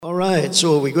All right,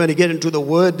 so we're going to get into the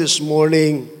Word this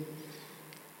morning,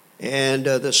 and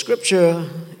the scripture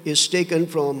is taken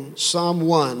from Psalm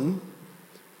 1,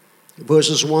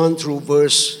 verses 1 through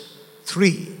verse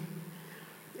 3.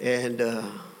 And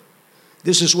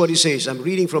this is what he says. I'm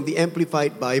reading from the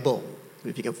Amplified Bible,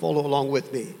 if you can follow along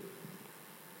with me.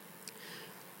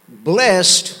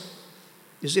 Blessed,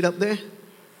 is it up there?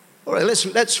 All right,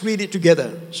 let's read it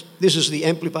together. This is the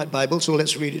Amplified Bible, so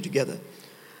let's read it together.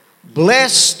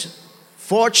 Blessed,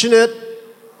 fortunate,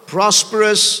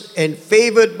 prosperous, and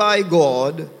favored by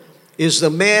God is the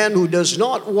man who does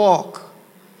not walk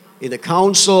in the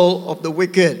counsel of the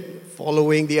wicked,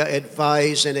 following their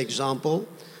advice and example,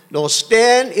 nor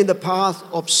stand in the path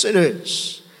of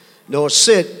sinners, nor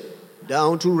sit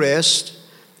down to rest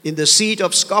in the seat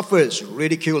of scoffers,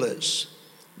 ridiculers.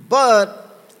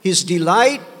 But his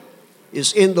delight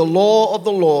is in the law of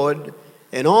the Lord,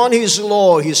 and on his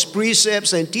law, his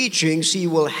precepts and teachings, he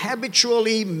will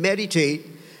habitually meditate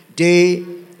day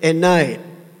and night.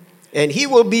 And he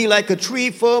will be like a tree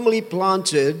firmly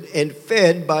planted and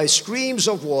fed by streams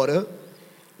of water,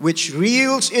 which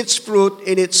yields its fruit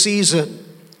in its season.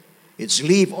 Its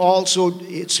leaf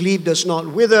does not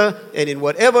wither, and in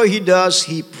whatever he does,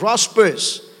 he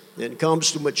prospers and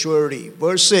comes to maturity.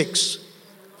 Verse 6,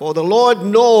 for the Lord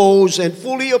knows and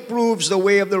fully approves the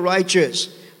way of the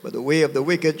righteous, but the way of the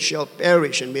wicked shall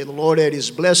perish. And may the Lord add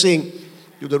his blessing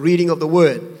to the reading of the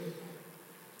word.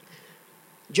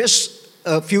 Just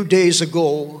a few days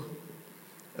ago,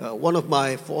 one of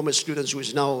my former students, who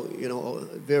is now, a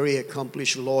very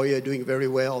accomplished lawyer, doing very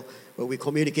well, but we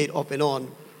communicate off and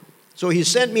on. So he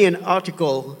sent me an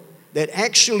article that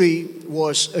actually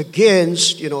was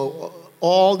against,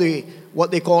 all the what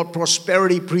they call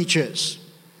prosperity preachers.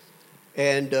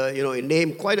 And, it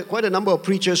named quite a number of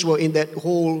preachers were in that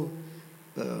whole,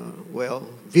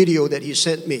 video that he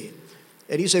sent me.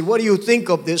 And he said, what do you think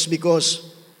of this?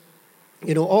 Because,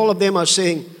 all of them are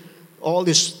saying all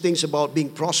these things about being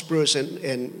prosperous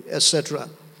and etc.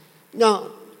 Now,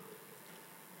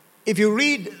 if you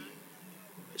read,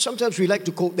 sometimes we like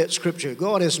to quote that scripture,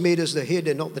 God has made us the head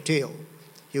and not the tail.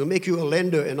 He'll make you a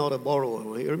lender and not a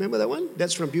borrower. You remember that one?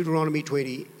 That's from Deuteronomy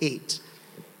 28.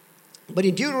 But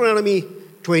in Deuteronomy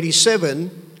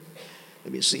 27,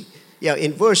 let me see. Yeah,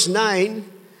 in verse 9,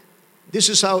 this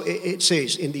is how it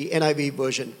says in the NIV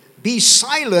version. Be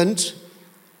silent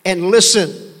and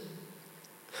listen.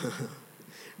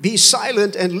 Be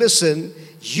silent and listen.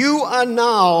 You are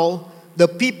now the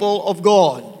people of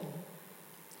God.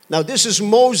 Now this is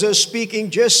Moses speaking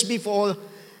just before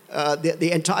the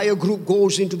entire group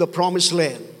goes into the promised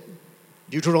land.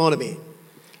 Deuteronomy.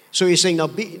 So he's saying, now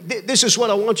this is what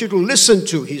I want you to listen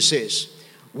to, he says.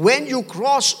 When you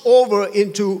cross over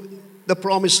into the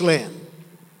promised land,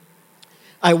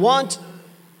 I want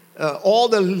all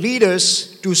the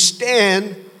leaders to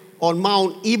stand on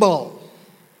Mount Ebal.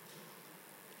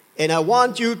 And I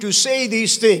want you to say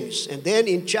these things. And then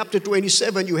in chapter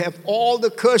 27, you have all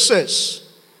the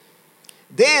curses.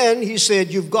 Then he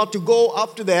said, you've got to go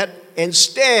after that and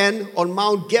stand on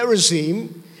Mount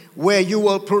Gerizim, where you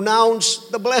will pronounce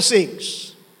the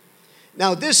blessings.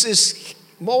 Now this is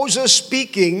Moses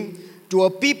speaking to a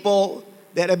people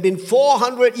that have been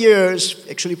 400 years,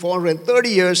 actually 430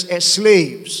 years as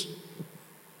slaves.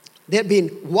 They had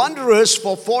been wanderers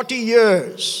for 40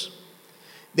 years.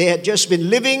 They had just been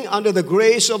living under the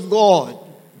grace of God.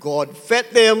 God fed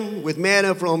them with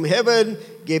manna from heaven,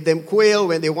 gave them quail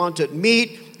when they wanted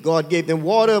meat. God gave them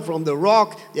water from the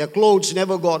rock. Their clothes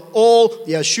never got old.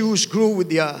 Their shoes grew with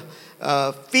their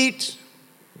feet.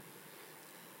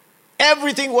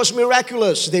 Everything was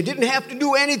miraculous. They didn't have to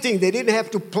do anything. They didn't have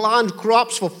to plant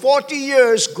crops for 40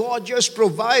 years. God just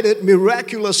provided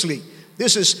miraculously.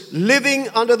 This is living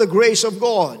under the grace of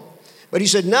God. But he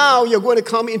said, now you're going to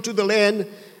come into the land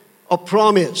of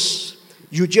promise.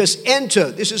 You just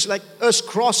enter. This is like us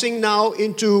crossing now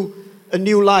into a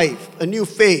new life, a new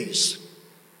phase.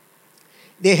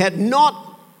 They had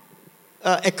not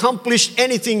accomplished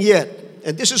anything yet.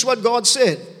 And this is what God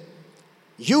said.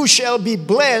 You shall be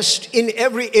blessed in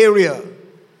every area.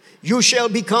 You shall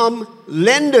become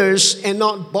lenders and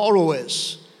not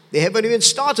borrowers. They haven't even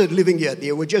started living yet.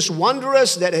 They were just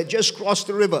wanderers that had just crossed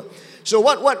the river. So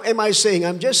what am I saying?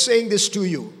 I'm just saying this to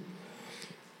you.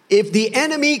 If the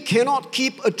enemy cannot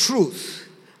keep a truth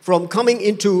from coming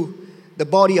into the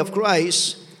body of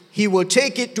Christ, he will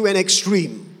take it to an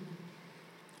extreme.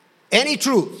 Any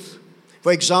truth.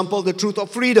 For example, the truth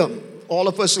of freedom. All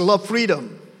of us love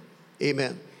freedom.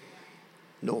 Amen.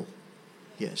 No.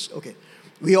 Yes. Okay.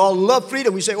 We all love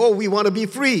freedom. We say, oh, we want to be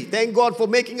free. Thank God for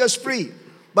making us free.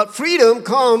 But freedom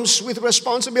comes with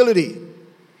responsibility.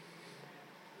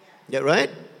 Yeah, right?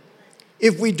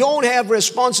 If we don't have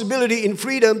responsibility in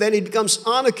freedom, then it becomes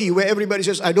anarchy where everybody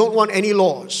says, I don't want any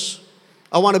laws.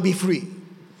 I want to be free.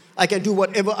 I can do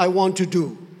whatever I want to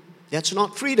do. That's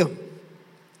not freedom.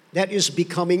 That is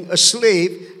becoming a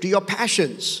slave to your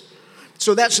passions.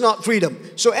 So that's not freedom.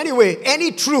 So anyway,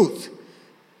 any truth,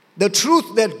 the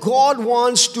truth that God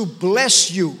wants to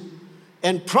bless you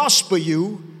and prosper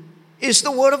you is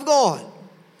the Word of God.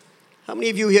 How many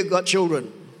of you here got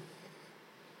children?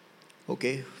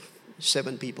 Okay,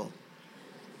 7 people.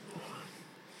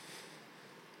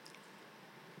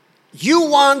 You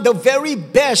want the very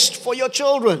best for your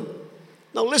children.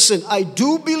 Now listen, I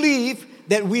do believe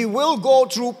that we will go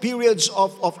through periods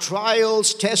of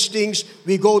trials, testings.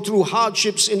 We go through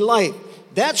hardships in life.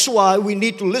 That's why we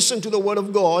need to listen to the Word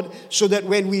of God, so that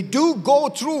when we do go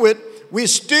through it, we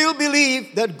still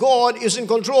believe that God is in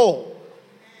control.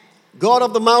 God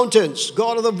of the mountains,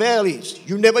 God of the valleys,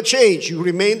 you never change. You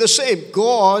remain the same.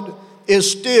 God is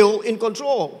still in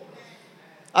control.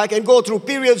 I can go through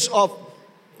periods of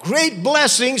great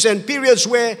blessings and periods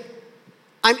where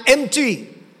I'm empty.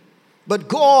 But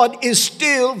God is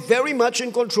still very much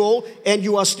in control, and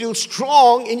you are still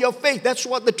strong in your faith. That's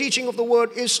what the teaching of the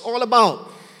Word is all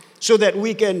about. So that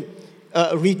we can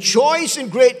rejoice in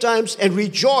great times and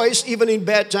rejoice even in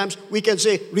bad times. We can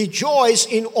say, rejoice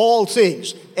in all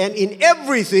things. And in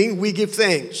everything we give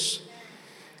thanks.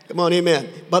 Come on, amen.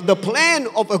 But the plan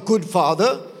of a good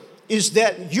father is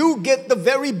that you get the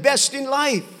very best in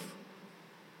life.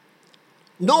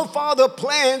 No father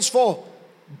plans for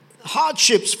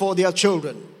hardships for their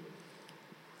children.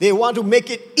 They want to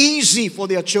make it easy for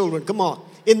their children. Come on.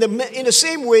 In the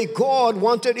same way, God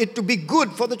wanted it to be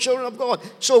good for the children of God.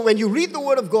 So when you read the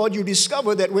Word of God, you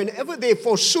discover that whenever they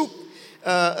forsook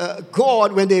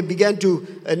God, when they began to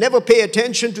never pay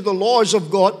attention to the laws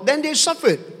of God, then they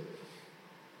suffered.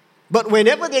 But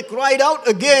whenever they cried out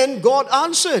again, God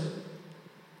answered.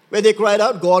 When they cried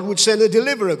out, God would send a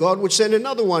deliverer. God would send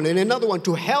another one and another one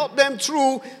to help them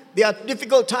through their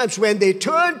difficult times. When they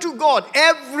turned to God,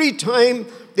 every time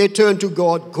they turned to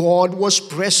God, God was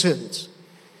present.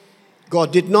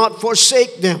 God did not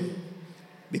forsake them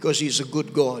because He's a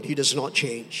good God. He does not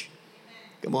change.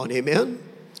 Come on, amen?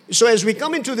 So as we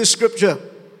come into this scripture,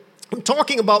 I'm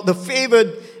talking about the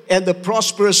favored and the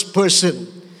prosperous person.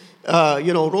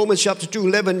 Romans chapter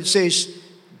 2:11, it says,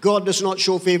 God does not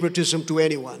show favoritism to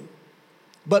anyone.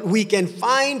 But we can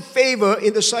find favor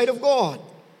in the sight of God.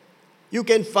 You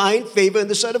can find favor in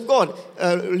the sight of God.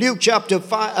 Luke chapter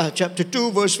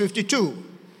 2, verse 52.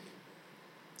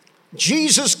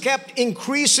 Jesus kept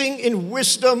increasing in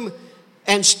wisdom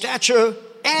and stature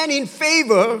and in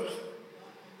favor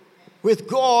with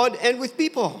God and with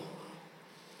people.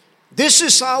 This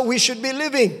is how we should be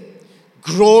living.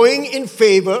 Growing in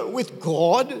favor with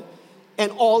God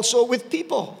and also with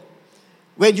people.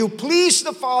 When you please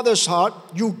the Father's heart,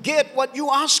 you get what you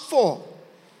ask for.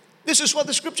 This is what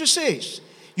the scripture says.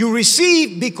 You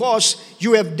receive because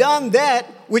you have done that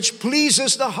which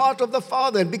pleases the heart of the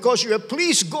Father. And because you have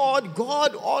pleased God,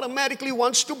 God automatically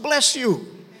wants to bless you.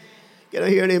 Can I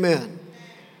hear an amen?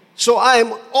 So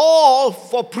I'm all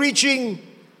for preaching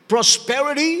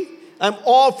prosperity. I'm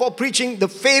all for preaching the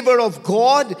favor of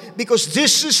God, because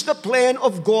this is the plan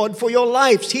of God for your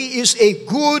lives. He is a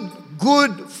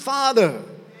good Father.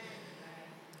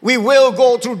 We will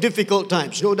go through difficult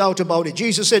times, no doubt about it.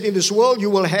 Jesus said, in this world you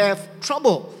will have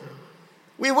trouble.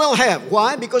 We will have.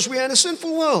 Why? Because we are in a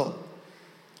sinful world.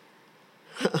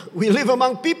 We live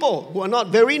among people who are not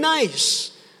very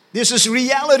nice. This is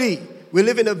reality. We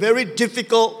live in a very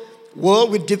difficult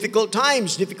world with difficult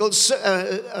times, difficult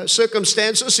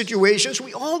circumstances, situations.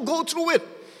 We all go through it.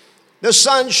 The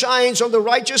sun shines on the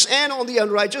righteous and on the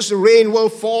unrighteous. The rain will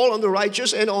fall on the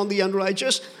righteous and on the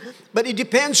unrighteous. But it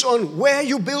depends on where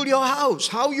you build your house,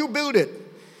 how you build it.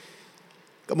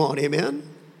 Come on, amen?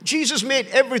 Jesus made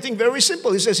everything very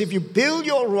simple. He says, if you build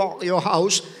your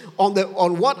house on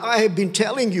what I have been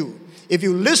telling you, if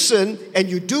you listen and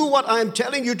you do what I am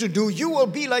telling you to do, you will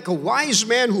be like a wise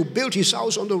man who built his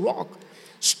house on the rock.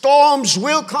 Storms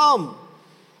will come.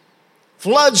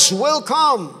 Floods will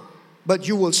come. But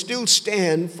you will still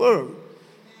stand firm.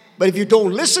 But if you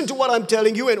don't listen to what I'm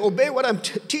telling you and obey what I'm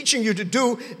teaching you to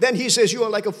do, then he says you are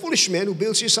like a foolish man who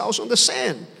builds his house on the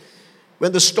sand.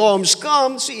 When the storms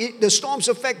come, see, the storms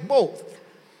affect both.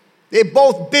 They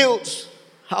both built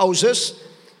houses,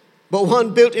 but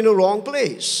one built in the wrong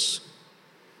place.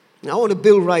 Now I want to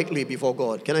build rightly before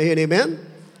God. Can I hear an amen?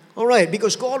 All right,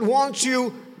 because God wants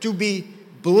you to be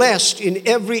blessed in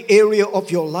every area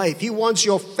of your life. He wants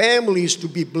your families to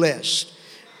be blessed.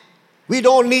 We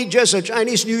don't need just a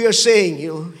Chinese New Year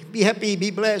saying, be happy, be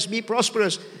blessed, be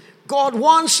prosperous. God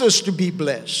wants us to be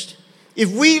blessed.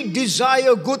 If we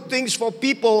desire good things for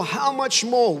people, how much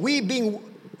more? We being,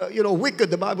 wicked,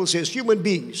 the Bible says, human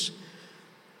beings.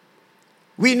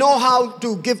 We know how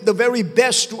to give the very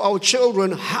best to our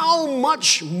children. How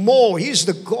much more? He's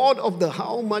the God of the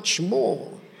how much more.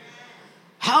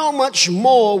 How much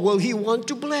more will He want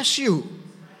to bless you?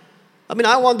 I mean,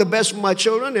 I want the best for my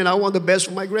children and I want the best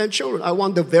for my grandchildren. I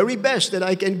want the very best that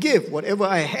I can give. Whatever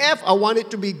I have, I want it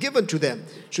to be given to them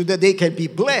so that they can be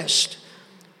blessed.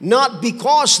 Not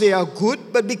because they are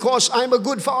good, but because I'm a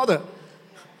good father.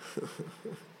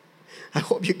 I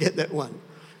hope you get that one.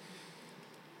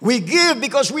 We give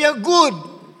because we are good.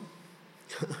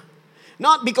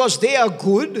 Not because they are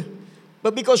good,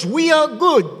 but because we are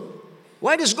good.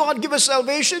 Why does God give us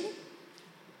salvation?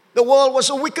 The world was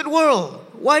a wicked world.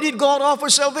 Why did God offer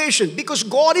salvation? Because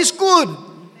God is good.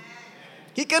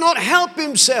 He cannot help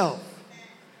Himself.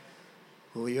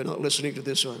 Oh, you're not listening to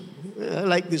this one. I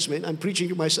like this, man. I'm preaching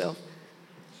to myself.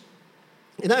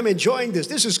 And I'm enjoying this.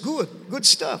 This is good. Good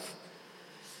stuff.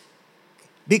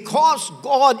 Because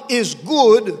God is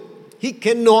good, He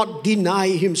cannot deny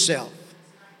Himself.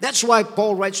 That's why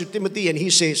Paul writes to Timothy and he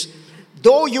says,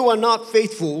 though you are not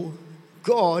faithful,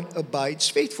 God abides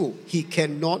faithful. He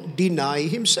cannot deny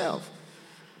Himself.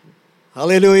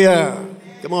 Hallelujah.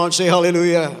 Come on, say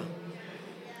hallelujah.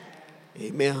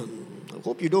 Amen. I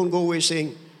hope you don't go away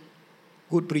saying,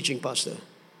 good preaching, Pastor,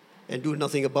 and do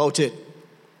nothing about it.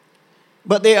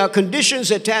 But there are conditions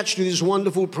attached to this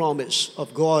wonderful promise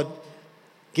of God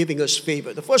giving us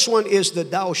favor. The first one is the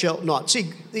thou shalt not.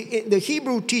 See, the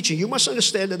Hebrew teaching, you must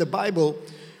understand that the Bible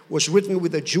was written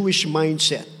with a Jewish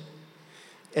mindset.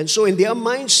 And so in their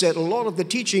mindset, a lot of the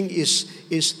teaching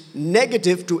is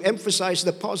negative to emphasize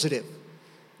the positive.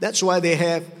 That's why they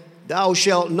have thou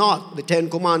shalt not, the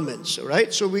 10 commandments, all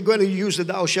right? So we're going to use the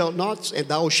thou shalt nots and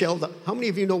thou shalt. How many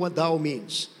of you know what thou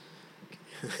means?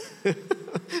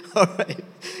 All right.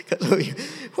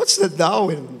 What's the thou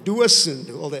and doest and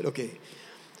all that? Okay.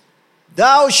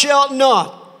 Thou shalt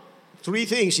not. 3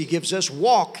 things He gives us.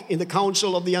 Walk in the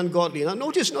counsel of the ungodly. Now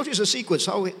notice the sequence.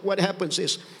 What happens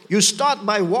is you start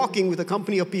by walking with a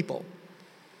company of people.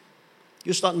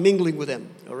 You start mingling with them,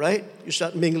 all right? You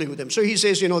start mingling with them. So He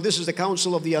says, this is the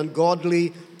counsel of the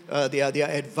ungodly. They are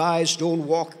advised, don't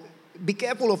walk. Be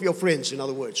careful of your friends, in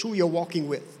other words, who you're walking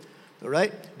with, all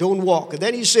right? Don't walk. And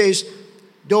then He says,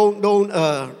 don't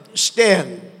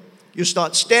stand. You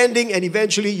start standing and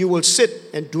eventually you will sit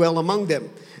and dwell among them.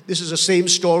 This is the same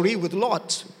story with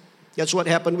Lot. That's what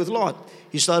happened with Lot.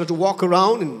 He started to walk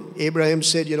around and Abraham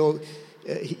said,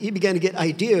 he began to get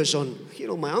ideas on,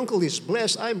 my uncle is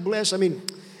blessed, I'm blessed. I mean,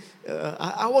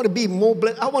 I want to be more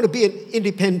blessed. I want to be an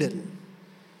independent.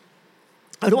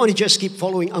 I don't want to just keep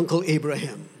following Uncle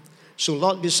Abraham. So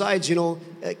Lot decides,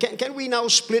 can we now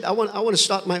split? I want to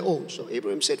start my own. So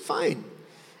Abraham said, fine.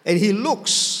 And he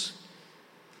looks,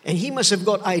 and he must have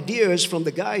got ideas from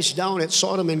the guys down at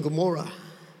Sodom and Gomorrah.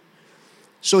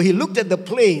 So he looked at the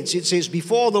plains. It says,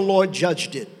 before the Lord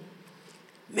judged it.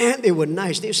 Man, they were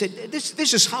nice. They said,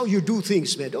 this is how you do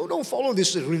things, man. Don't follow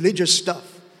this religious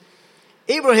stuff.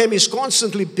 Abraham is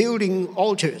constantly building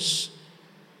altars.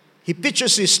 He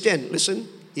pitches his tent. Listen,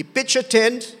 he pitched a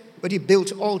tent, but he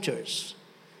built altars.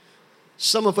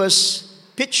 Some of us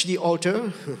pitch the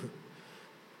altar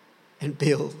and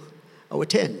build our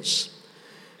tents.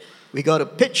 We got to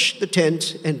pitch the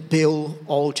tent and build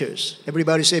altars.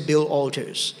 Everybody say build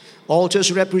altars.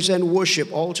 Altars represent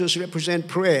worship. Altars represent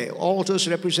prayer. Altars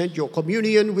represent your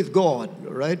communion with God.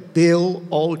 All right? Build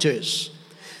altars.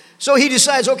 So he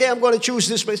decides, okay, I'm going to choose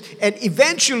this place. And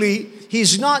eventually,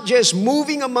 he's not just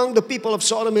moving among the people of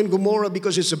Sodom and Gomorrah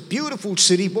because it's a beautiful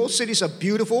city. Both cities are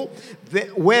beautiful,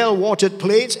 well-watered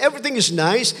plains. Everything is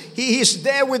nice. He is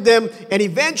there with them. And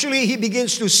eventually, he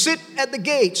begins to sit at the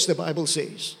gates, the Bible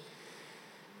says.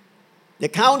 The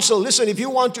counsel, listen, if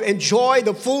you want to enjoy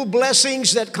the full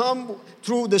blessings that come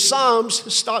through the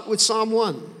Psalms, start with Psalm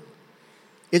 1.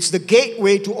 It's the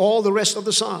gateway to all the rest of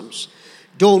the Psalms.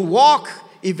 Don't walk.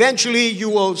 Eventually you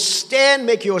will stand,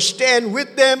 make your stand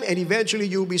with them, and eventually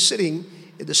you'll be sitting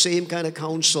in the same kind of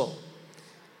counsel.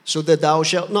 So that thou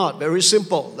shalt not. Very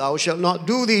simple. Thou shalt not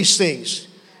do these things.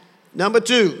 Number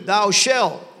 2, thou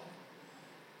shalt.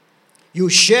 You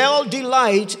shall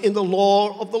delight in the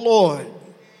law of the Lord.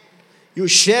 You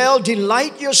shall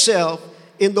delight yourself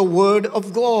in the word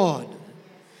of God.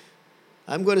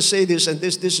 I'm going to say this, and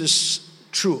this is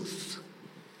truth.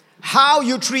 How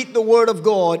you treat the word of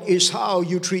God is how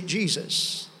you treat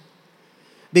Jesus.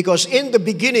 Because in the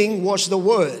beginning was the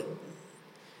Word,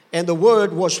 and the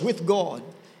Word was with God,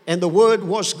 and the Word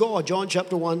was God. John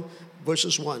chapter 1,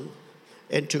 verses 1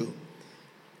 and 2.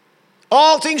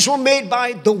 All things were made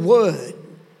by the Word,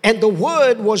 and the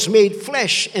Word was made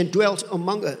flesh and dwelt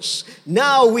among us.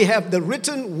 Now we have the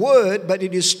written Word, but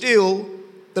it is still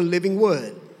the living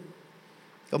Word.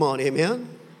 Come on, amen?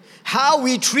 How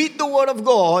we treat the Word of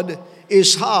God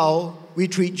is how we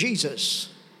treat Jesus.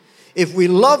 If we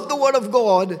love the Word of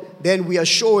God, then we are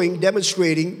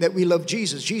demonstrating that we love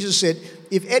Jesus. Jesus said,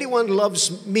 if anyone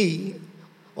loves me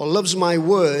or loves my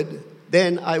Word,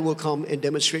 then I will come and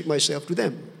demonstrate myself to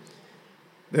them.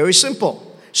 Very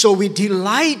simple. So we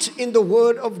delight in the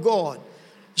Word of God.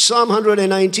 Psalm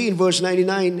 119 verse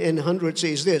 99 and 100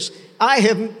 says this, I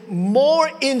have more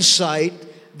insight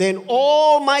than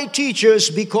all my teachers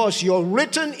because your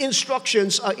written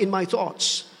instructions are in my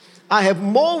thoughts. I have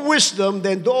more wisdom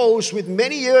than those with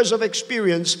many years of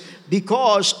experience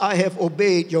because I have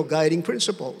obeyed your guiding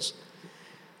principles.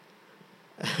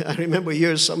 I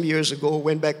remember some years ago,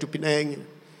 went back to Penang.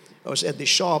 I was at the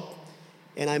shop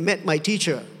and I met my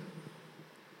teacher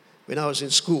when I was in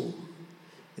school.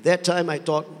 At that time, I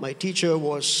thought my teacher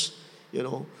was,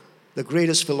 the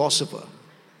greatest philosopher.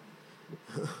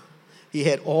 He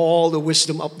had all the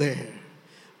wisdom up there.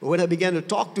 But when I began to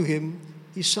talk to him,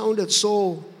 he sounded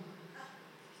so...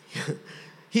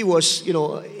 He was,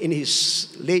 in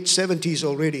his late 70s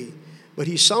already, but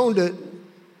he sounded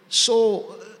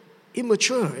so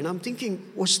immature. And I'm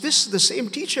thinking, was this the same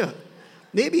teacher?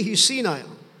 Maybe he's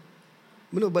senile.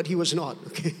 No, but he was not,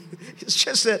 okay? It's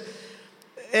just that,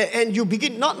 and you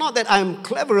begin, not that I'm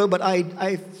cleverer, but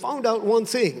I found out one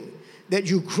thing, that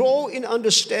you grow in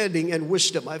understanding and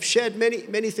wisdom. I've shared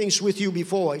many things with you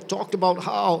before. I talked about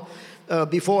how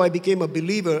before I became a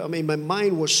believer, my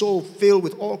mind was so filled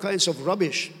with all kinds of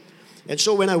rubbish. And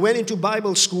so when I went into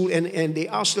Bible school and they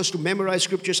asked us to memorize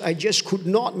scriptures, I just could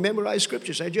not memorize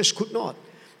scriptures. I just could not.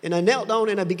 And I knelt down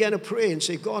and I began to pray and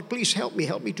say, God, please help me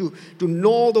to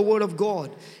know the Word of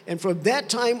God. And from that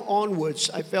time onwards,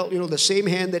 I felt, the same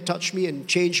hand that touched me and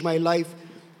changed my life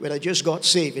when I just got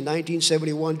saved in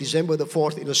 1971, December the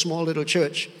 4th, in a small little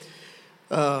church.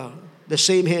 The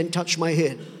same hand touched my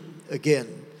head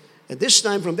again. And this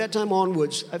time, from that time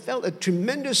onwards, I felt a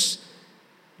tremendous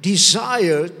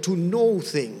desire to know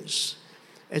things.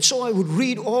 And so I would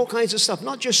read all kinds of stuff,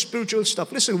 not just spiritual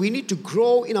stuff. Listen, we need to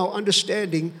grow in our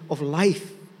understanding of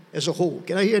life as a whole.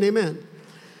 Can I hear an amen?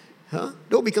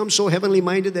 Don't become so heavenly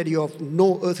minded that you're of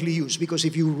no earthly use. Because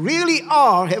if you really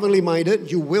are heavenly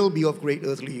minded, you will be of great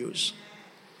earthly use.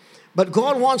 But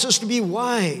God wants us to be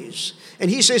wise.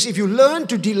 And He says, if you learn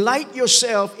to delight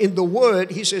yourself in the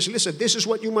Word, He says, listen, this is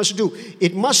what you must do.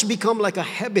 It must become like a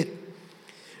habit.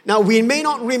 Now, we may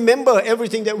not remember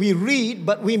everything that we read,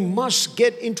 but we must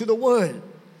get into the Word.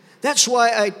 That's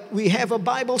why we have a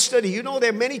Bible study. There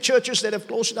are many churches that have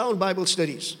closed down Bible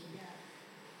studies.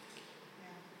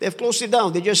 They've closed it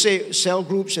down. They just say cell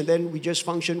groups, and then we just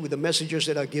function with the messages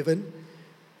that are given.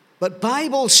 But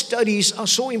Bible studies are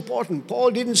so important. Paul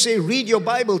didn't say, read your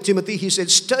Bible, Timothy. He said,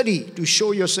 study to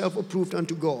show yourself approved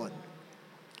unto God.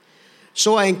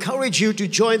 So I encourage you to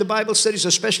join the Bible studies,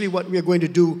 especially what we are going to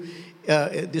do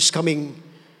this coming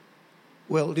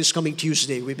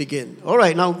Tuesday. We begin. All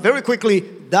right, now very quickly,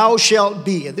 thou shalt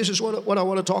be. And this is what I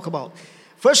want to talk about.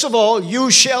 First of all,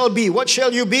 you shall be. What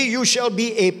shall you be? You shall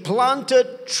be a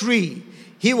planted tree.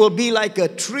 He will be like a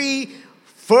tree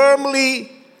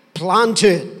firmly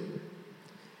planted.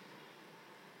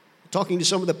 Talking to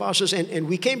some of the pastors, and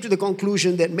we came to the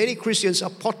conclusion that many Christians are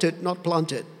potted, not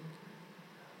planted.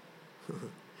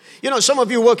 Some of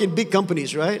you work in big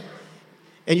companies, right?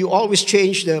 And you always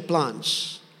change the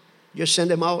plants. Just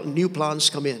send them out and new plants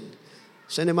come in.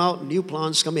 Send them out and new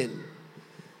plants come in.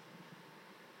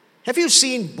 Have you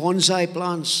seen bonsai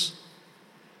plants?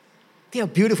 They are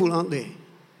beautiful, aren't they?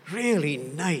 Really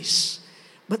nice.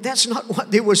 But that's not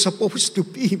what they were supposed to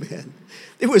be, man.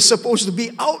 They were supposed to be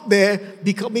out there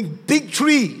becoming big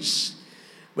trees.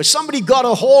 But somebody got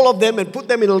a hold of them and put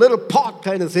them in a little pot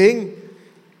kind of thing.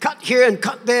 Cut here and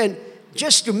cut there,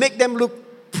 just to make them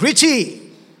look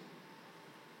pretty.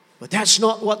 But that's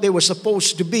not what they were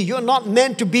supposed to be. You're not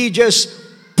meant to be just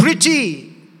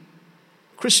pretty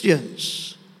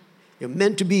Christians. You're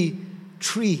meant to be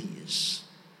trees.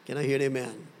 Can I hear an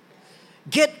amen?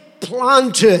 Get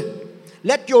planted.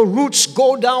 Let your roots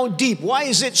go down deep. Why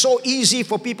is it so easy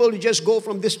for people to just go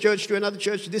from this church to another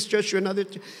church, this church to another?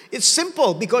 It's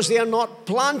simple, because they are not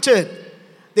planted.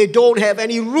 They don't have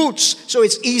any roots. So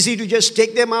it's easy to just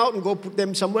take them out and go put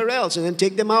them somewhere else. And then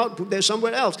take them out, put them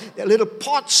somewhere else. They're little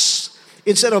pots.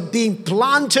 Instead of being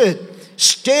planted,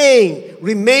 staying,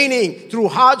 remaining through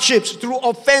hardships, through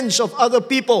offense of other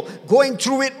people, going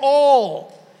through it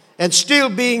all, and still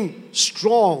being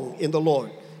strong in the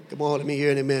Lord. Come on, let me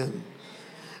hear an amen.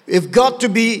 You've got to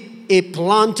be a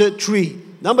planted tree.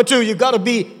 Number two, you've got to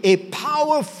be a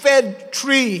power-fed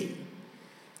tree,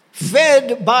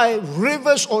 fed by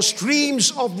rivers or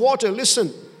streams of water.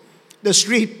 Listen, the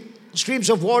streams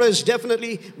of water is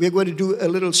definitely, we're going to do a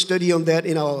little study on that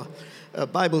in our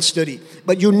Bible study.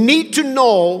 But you need to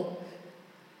know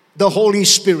the Holy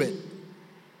Spirit.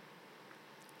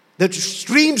 The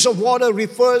streams of water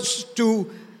refers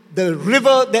to the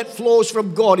river that flows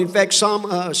from God. In fact,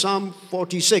 Psalm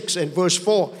 46 and verse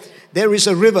 4, there is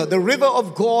a river. The river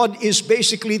of God is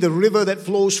basically the river that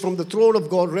flows from the throne of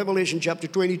God. Revelation chapter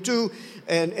 22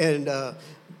 and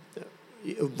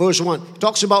verse 1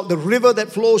 talks about the river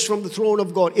that flows from the throne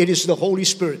of God. It is the Holy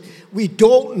Spirit. We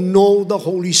don't know the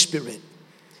Holy Spirit.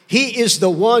 He is the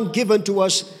one given to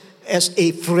us as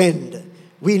a friend.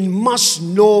 We must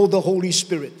know the Holy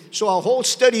Spirit. So our whole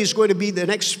study is going to be, the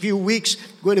next few weeks,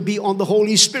 going to be on the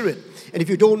Holy Spirit. And if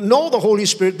you don't know the Holy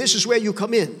Spirit, this is where you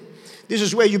come in. This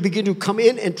is where you begin to come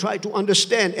in and try to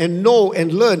understand and know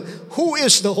and learn who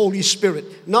is the Holy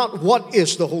Spirit, not what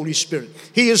is the Holy Spirit.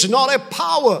 He is not a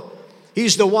power.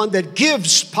 He's the one that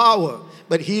gives power,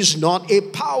 but He's not a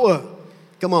power.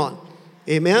 Come on.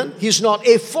 Amen? He's not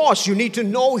a force. You need to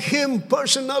know Him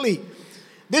personally.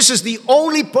 This is the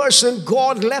only person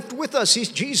God left with us.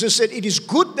 Jesus said, it is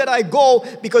good that I go,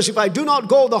 because if I do not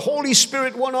go, the Holy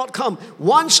Spirit will not come.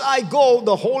 Once I go,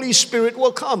 the Holy Spirit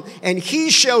will come, and He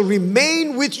shall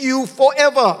remain with you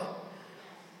forever.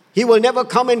 He will never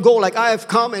come and go like I have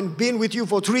come and been with you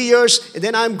for 3 years, and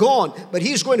then I'm gone. But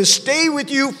He's going to stay with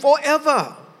you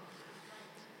forever.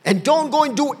 And don't go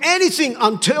and do anything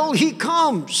until He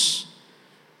comes.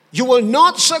 You will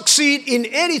not succeed in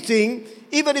anything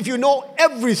even if you know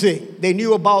everything. They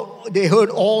heard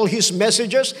all His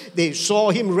messages. They saw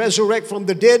Him resurrect from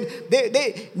the dead.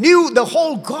 They knew the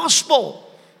whole gospel.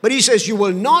 But He says you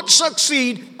will not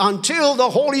succeed until the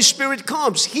Holy Spirit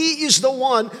comes. He is the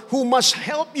one who must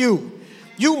help you.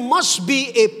 You must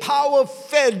be a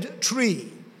power-fed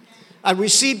tree. I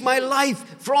received my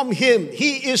life from Him.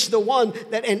 He is the one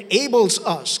that enables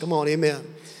us. Come on, amen.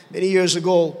 Many years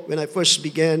ago, when I first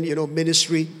began,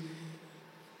 ministry,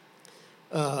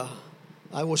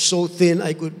 I was so thin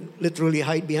I could literally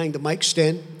hide behind the mic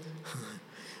stand.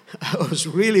 I was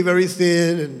really very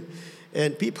thin,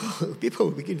 and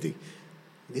people begin to think,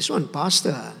 this one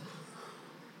pastor.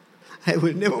 I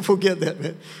will never forget that,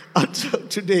 man. Until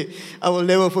today, I will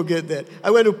never forget that.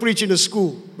 I went to preach in a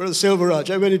school, Brother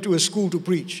Silverage. I went into a school to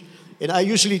preach. And I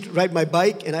usually ride my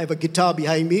bike, and I have a guitar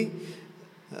behind me.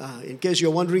 In case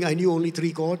you're wondering, I knew only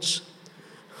 3 chords.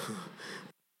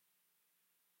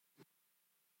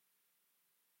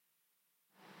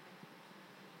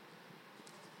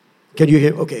 Can you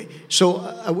hear? Okay.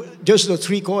 So just the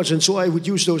 3 chords, and so I would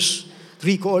use those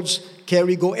 3 chords,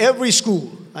 go every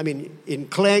school. I mean, in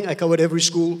Klang, I covered every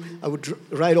school. I would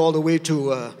ride all the way to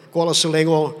Kuala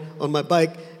Selangor on my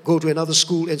bike, go to another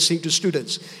school and sing to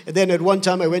students. And then at one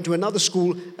time, I went to another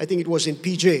school. I think it was in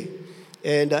PJ.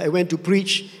 And I went to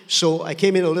preach. So I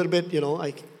came in a little bit,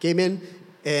 I came in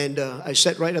and I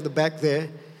sat right at the back there.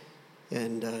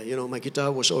 And, my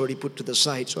guitar was already put to the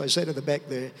side. So I sat at the back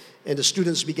there, and the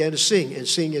students began to sing and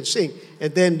sing and sing.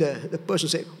 And then the person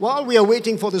said, while we are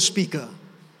waiting for the speaker.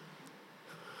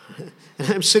 And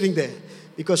I'm sitting there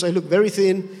because I look very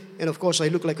thin, and of course I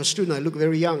look like a student. I look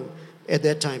very young at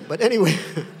that time. But anyway,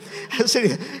 I'm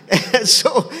sitting there. And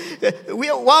so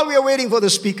while we are waiting for the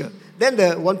speaker, then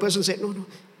the one person said, no.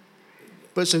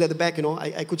 Person at the back,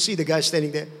 I could see the guy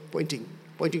standing there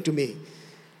pointing to me.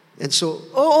 And so,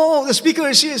 the speaker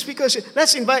is here,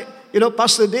 Let's invite,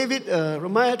 Pastor David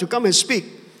Ramayah to come and speak.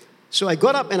 So I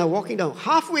got up and I'm walking down.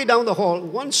 Halfway down the hall,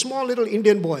 one small little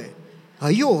Indian boy.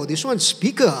 Ayo, this one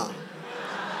speaker.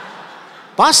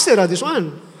 Pastor, this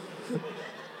one.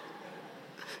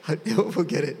 I'll never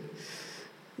forget it.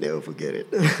 Never forget it.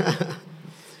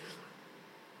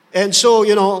 And so,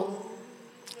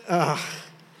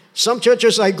 some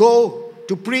churches I go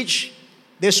to preach,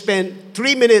 they spend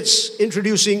 3 minutes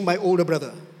introducing my older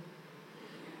brother.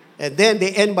 And then they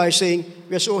end by saying,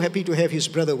 we're so happy to have his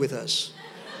brother with us.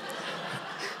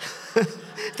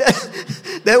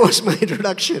 that was my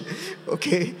introduction.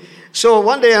 Okay. So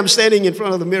one day I'm standing in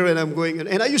front of the mirror and I'm going,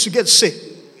 and I used to get sick.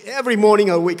 Every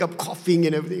morning I wake up coughing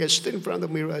and everything. I stood in front of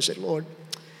the mirror. I said, Lord,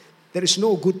 there is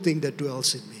no good thing that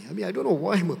dwells in me. I mean, I don't know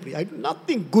why I'm a priest.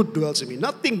 Nothing good dwells in me.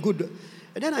 Nothing good.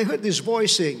 And then I heard this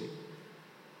voice saying,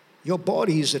 your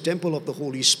body is the temple of the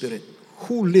Holy Spirit.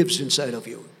 Who lives inside of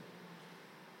you?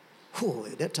 Oh,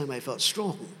 at that time I felt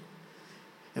strong.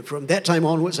 And from that time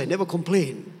onwards, I never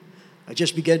complained. I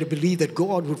just began to believe that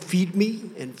God would feed me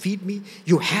and feed me.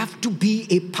 You have to be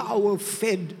a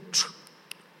power-fed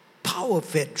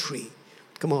flower-fed tree.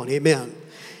 Come on, amen.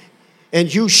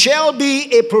 And you shall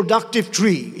be a productive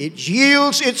tree. It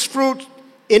yields its fruit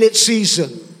in its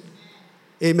season.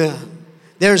 Amen.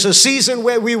 There's a season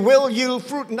where we will yield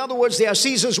fruit. In other words, there are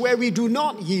seasons where we do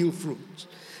not yield fruit.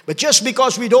 But just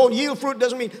because we don't yield fruit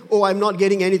doesn't mean, oh, I'm not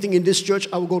getting anything in this church,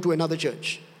 I will go to another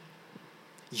church.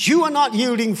 You are not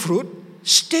yielding fruit,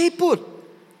 stay put.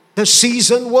 The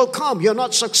season will come. You're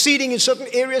not succeeding in certain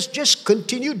areas, just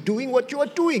continue doing what you are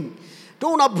doing.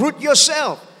 Don't uproot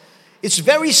yourself. It's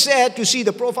very sad to see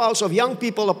the profiles of young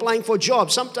people applying for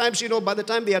jobs. Sometimes, by the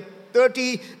time they are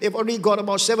 30, they've already got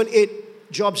about 7,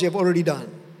 8 jobs they've already done.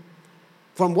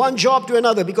 From one job to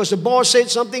another, because the boss said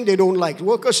something they don't like. The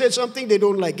worker said something they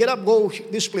don't like. Get up, go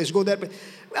this place, go that place.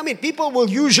 I mean, people will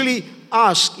usually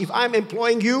ask, if I'm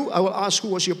employing you, I will ask who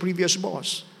was your previous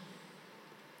boss.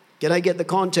 Can I get the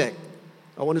contact?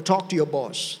 I want to talk to your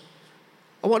boss.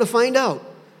 I want to find out.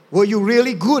 Were you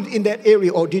really good in that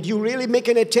area? Or did you really make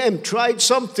an attempt, tried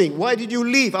something? Why did you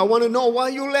leave? I want to know why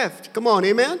you left. Come on,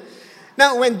 amen?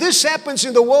 Now, when this happens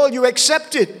in the world, you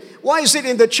accept it. Why is it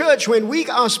in the church when we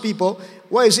ask people,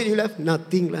 why is it you left?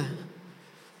 Nothing lah.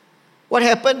 What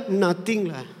happened? Nothing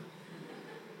lah.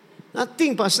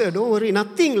 Nothing, Pastor. Don't worry.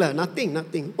 Nothing lah.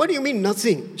 Nothing. What do you mean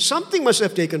nothing? Something must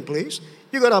have taken place.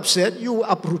 You got upset. You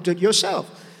uprooted yourself.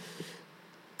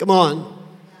 Come on.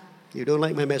 You don't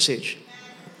like my message.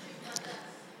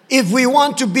 If we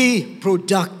want to be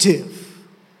productive,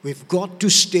 we've got to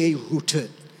stay rooted.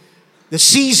 The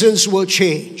seasons will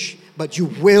change, but you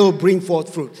will bring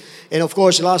forth fruit. And of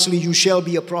course, lastly, you shall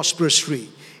be a prosperous tree.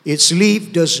 Its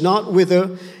leaf does not wither.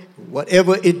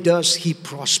 Whatever it does, he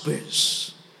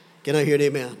prospers. Can I hear an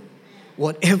amen?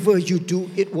 Whatever you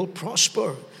do, it will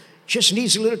prosper. Just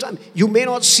needs a little time. You may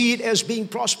not see it as being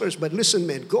prosperous, but listen,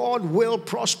 man, God will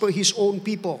prosper his own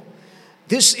people.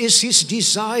 This is his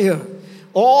desire.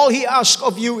 All he asks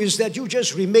of you is that you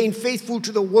just remain faithful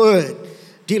to the word.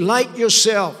 Delight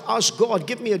yourself. Ask God,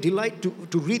 give me a delight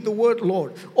to read the word,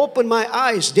 Lord. Open my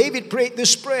eyes. David prayed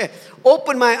this prayer.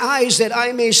 Open my eyes that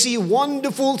I may see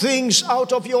wonderful things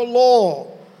out of your law.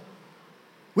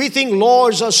 We think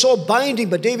laws are so binding,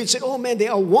 but David said, oh man,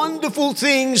 there are wonderful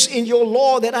things in your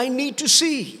law that I need to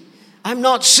see. I'm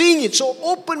not seeing it, so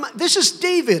open my... This is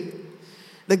David.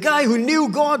 The guy who knew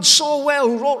God so well,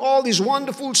 who wrote all these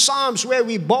wonderful psalms where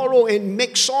we borrow and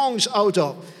make songs out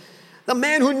of. The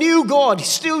man who knew God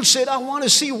still said, I want to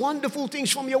see wonderful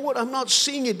things from your word. I'm not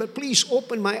seeing it, but please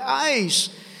open my eyes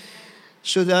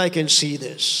so that I can see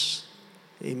this.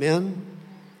 Amen.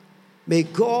 May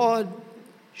God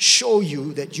show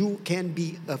you that you can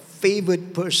be a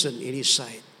favored person in his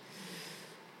sight.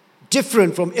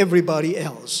 Different from everybody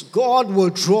else. God will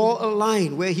draw a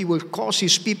line where he will cause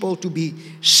his people to be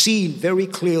seen very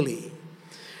clearly.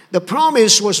 The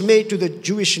promise was made to the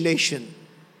Jewish nation.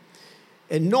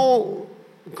 And no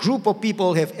group of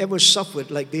people have ever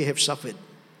suffered like they have suffered.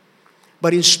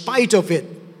 But in spite of it,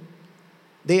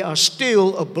 they are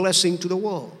still a blessing to the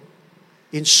world.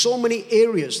 In so many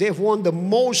areas, they have won the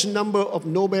most number of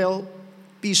Nobel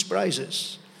Peace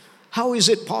Prizes. How is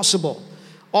it possible?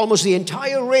 Almost the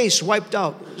entire race wiped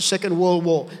out, Second World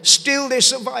War. Still they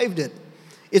survived it.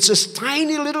 It's a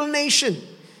tiny little nation.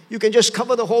 You can just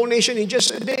cover the whole nation in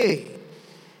just a day.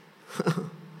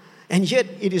 And yet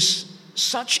it is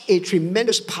such a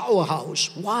tremendous powerhouse.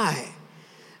 Why?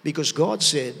 Because God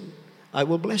said, I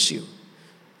will bless you.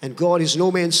 And God is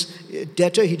no man's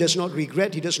debtor. He does not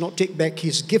regret. He does not take back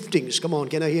his giftings. Come on,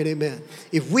 can I hear an amen?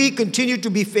 If we continue to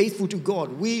be faithful to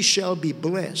God, we shall be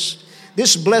blessed.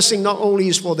 This blessing not only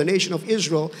is for the nation of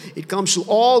Israel, it comes to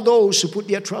all those who put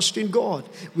their trust in God.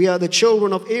 We are the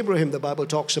children of Abraham, the Bible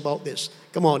talks about this.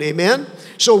 Come on, amen?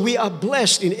 So we are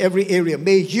blessed in every area.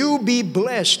 May you be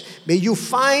blessed. May you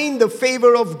find the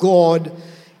favor of God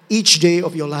each day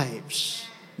of your lives.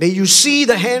 May you see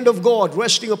the hand of God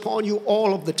resting upon you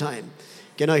all of the time.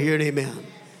 Can I hear an amen?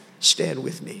 Stand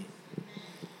with me.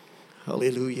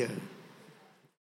 Hallelujah.